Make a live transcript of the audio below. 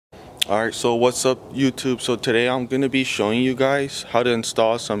Alright, so what's up YouTube? So today I'm going to be showing you guys how to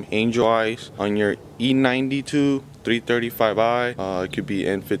install some angel eyes on your E92 335i. It could be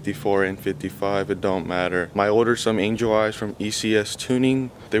N54, N55, it don't matter. I ordered some angel eyes from ECS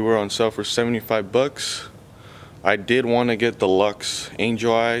Tuning. They were on sale for 75 bucks. I did want to get the Luxe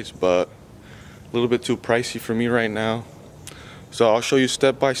angel eyes, but a little bit too pricey for me right now. So I'll show you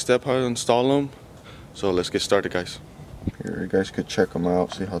step by step how to install them. So let's get started, guys. Here, you guys could check them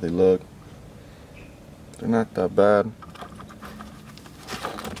out, see how they look. They're not that bad.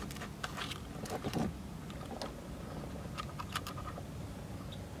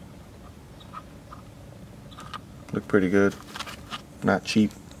 Look pretty good. Not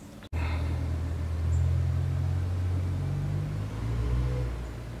cheap.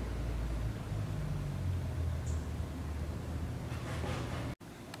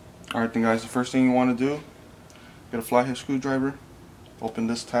 Alright then guys, the first thing you want to do, get a flathead screwdriver, open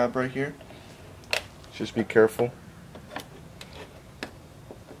this tab right here. Just be careful.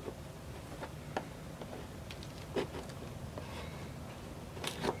 There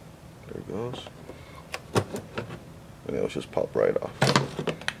it goes. And it'll just pop right off.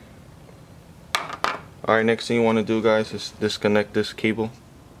 Alright, next thing you want to do, guys, is disconnect this cable.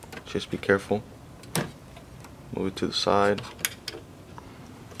 Just be careful. Move it to the side.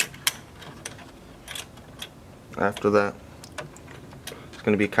 After that, it's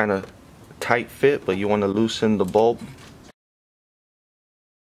going to be kind of tight fit, but you want to loosen the bulb.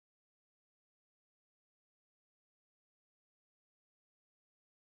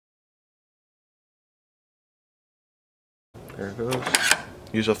 There it goes.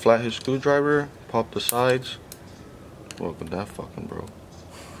 Use a flathead screwdriver, pop the sides. Look at that fucking bro.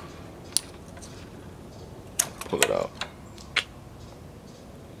 Pull it out.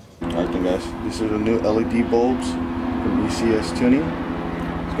 Alright then guys, these are the new LED bulbs from ECS Tuning.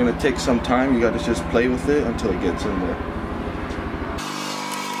 It's gonna take some time, you gotta just play with it until it gets in there.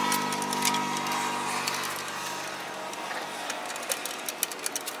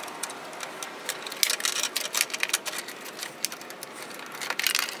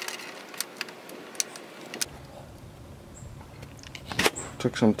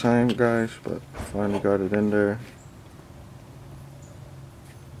 Took some time, guys, but finally got it in there.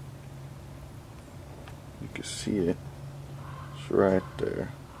 You can see it. It's right there.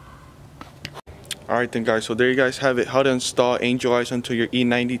 Alright then guys, so there you guys have it, how to install angel eyes onto your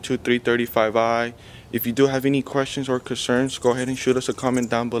E92 335i. If you do have any questions or concerns, go ahead and shoot us a comment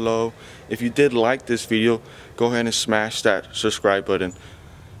down below. If you did like this video, go ahead and smash that subscribe button.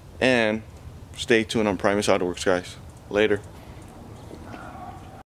 And stay tuned on Primus Autowerks, guys. Later.